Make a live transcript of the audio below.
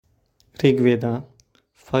Rigveda,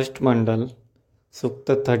 first mandal,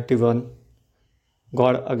 Sukta 31,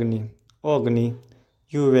 God Agni. O Agni,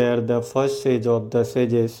 you were the first sage of the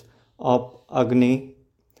sages of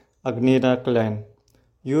Agnira clan.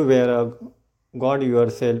 You were a god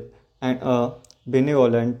yourself and a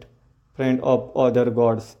benevolent friend of other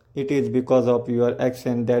gods. It is because of your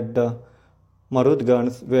action that the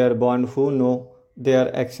Marudgans were born who know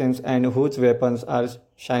their actions and whose weapons are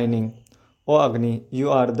shining. O Agni, you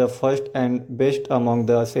are the first and best among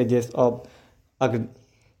the sages of Ag-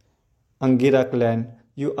 Angira clan.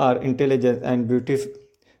 You are intelligent and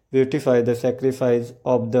beautify the sacrifice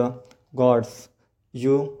of the gods.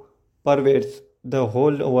 You pervade the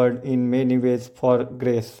whole world in many ways for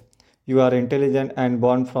grace. You are intelligent and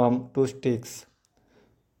born from two sticks.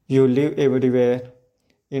 You live everywhere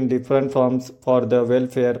in different forms for the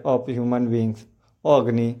welfare of human beings. O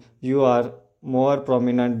Agni, you are more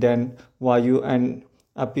prominent than Vayu and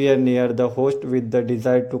appear near the host with the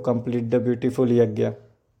desire to complete the beautiful yajna.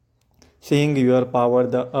 Seeing your power,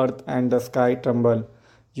 the earth and the sky tremble.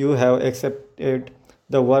 You have accepted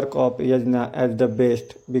the work of yajna as the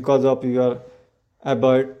best because of your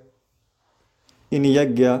abode in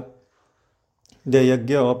yajna. The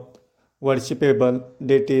yajna of worshipable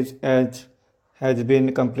deities has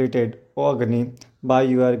been completed. O Agni, by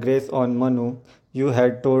your grace on Manu, you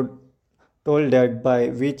had told that by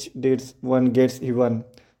which deeds one gets even.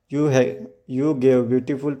 You gave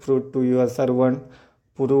beautiful fruit to your servant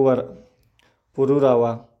Puruvar,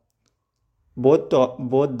 Pururava. Both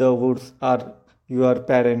the woods are your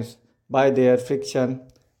parents. By their friction,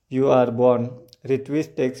 you are born.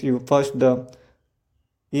 Ritwis takes you first the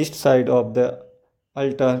east side of the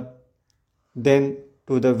altar, then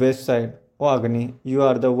to the west side. O Agni, you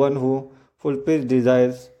are the one who fulfills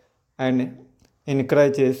desires and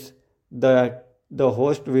encourages the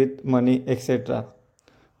host with money, etc.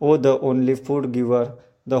 O the only food giver,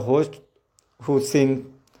 the host who sings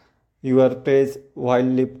your praise while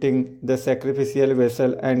lifting the sacrificial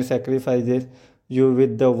vessel and sacrifices you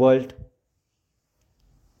with the world.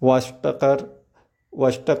 Vastakar,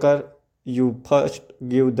 Vastakar, you first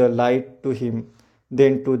give the light to him,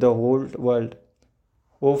 then to the whole world.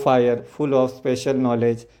 O fire, full of special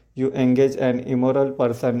knowledge, you engage an immoral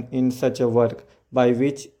person in such a work by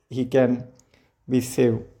which he can be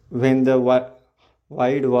saved. When the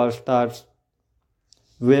wide war starts,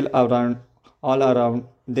 well around, all around,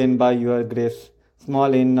 then by your grace,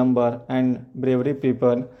 small in number and bravery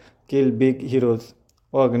people kill big heroes.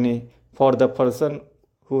 O Agni, for the person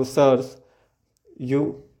who serves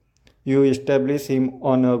you, you establish him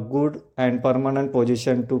on a good and permanent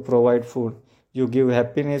position to provide food. You give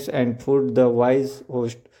happiness and food the wise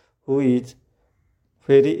host who is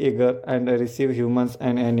very eager and receive humans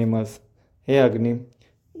and animals. Hey Agni,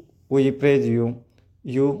 we praise you.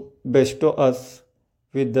 You bestow us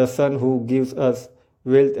with the Son who gives us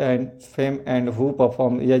wealth and fame and who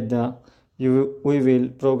performs yajna. We will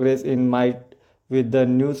progress in might with the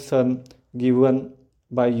new Son given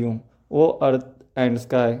by you. O earth and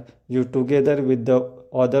sky, you together with the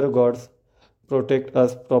other gods protect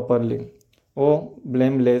us properly. O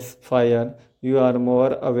blameless fire, you are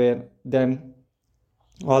more aware than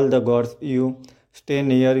all the gods. You stay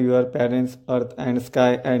near your parents, earth and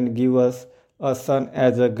sky, and give us a son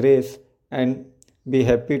as a grace, and be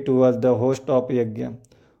happy towards the host of Yajna.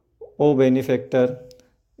 O benefactor,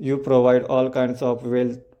 you provide all kinds of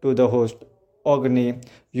wealth to the host. Agni,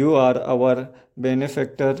 you are our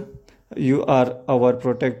benefactor, you are our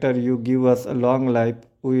protector, you give us a long life.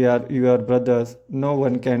 We are your brothers. No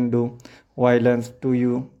one can do violence to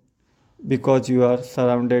you because you are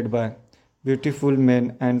surrounded by beautiful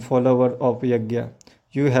men and followers of Yajna.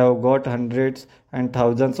 You have got hundreds and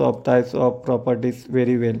thousands of types of properties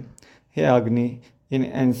very well. Hey Agni, in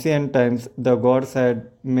ancient times the gods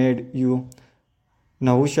had made you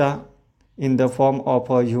Nahusha in the form of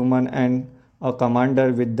a human and a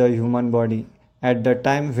commander with the human body. At the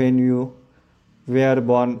time when you were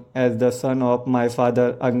born as the son of my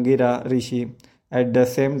father Angira Rishi, at the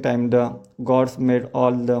same time the gods made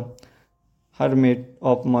all the hermit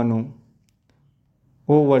of Manu.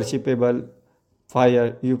 O worshipable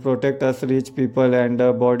fire, you protect us rich people and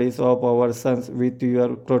the bodies of our sons with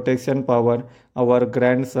your protection power. Our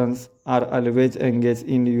grandsons are always engaged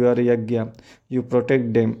in your yajna. You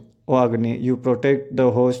protect them. O Agni, you protect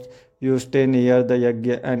the host. You stay near the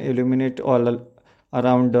yajna and illuminate all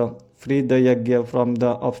around. Free the yajna from the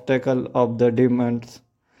obstacle of the demons.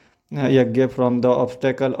 Yajna from the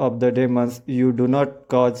obstacle of the demons. You do not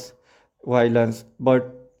cause violence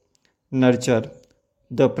but nurture.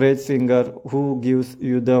 The praise singer who gives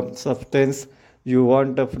you the substance you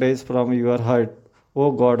want a praise from your heart.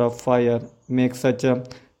 O God of fire, make such a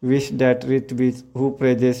wish that Ritviz who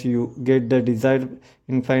praises you get the desired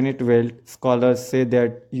infinite wealth. Scholars say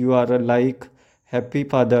that you are a like happy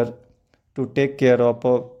father to take care of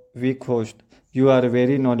a weak host. You are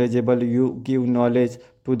very knowledgeable. You give knowledge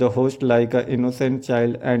to the host like an innocent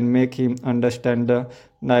child and make him understand the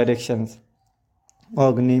directions.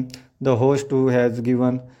 Agni, the host who has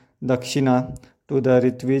given Dakshina to the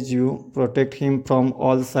Ritvij, you protect him from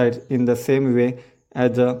all sides in the same way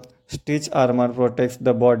as a stitch armor protects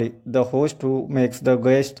the body. The host who makes the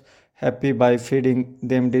guest happy by feeding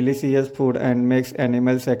them delicious food and makes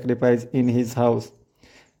animal sacrifice in his house.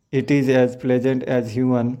 It is as pleasant as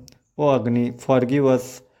human. O Agni, forgive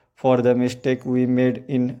us for the mistake we made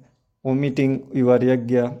in omitting your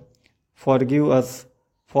yajna. Forgive us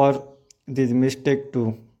for this mistake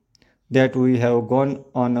too, that we have gone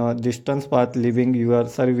on a distant path leaving your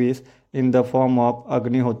service in the form of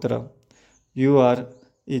Agnihotra. You are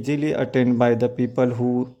easily attained by the people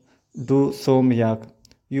who do Somyak.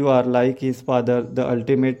 You are like his father, the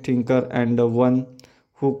ultimate thinker and the one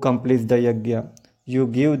who completes the yajna. You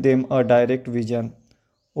give them a direct vision.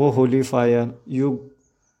 O holy fire, you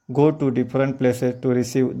go to different places to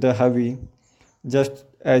receive the Havi, just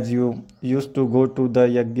as you used to go to the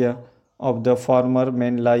yajna of the former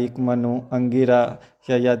men like Manu, Angira,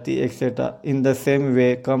 Yayati, etc. In the same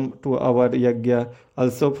way, come to our yajna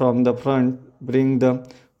also from the front, bring the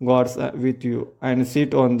gods with you, and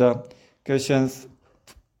sit on the cushions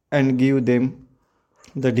and give them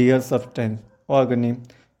the dear substance. O Agni,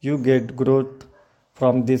 you get growth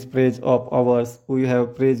from this praise of ours. We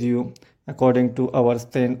have praised you according to our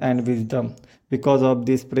strength and wisdom. Because of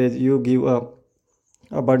this praise, you give a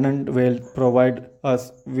abundant wealth, provide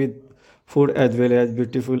us with food as well as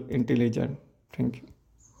beautiful intelligence. Thank you.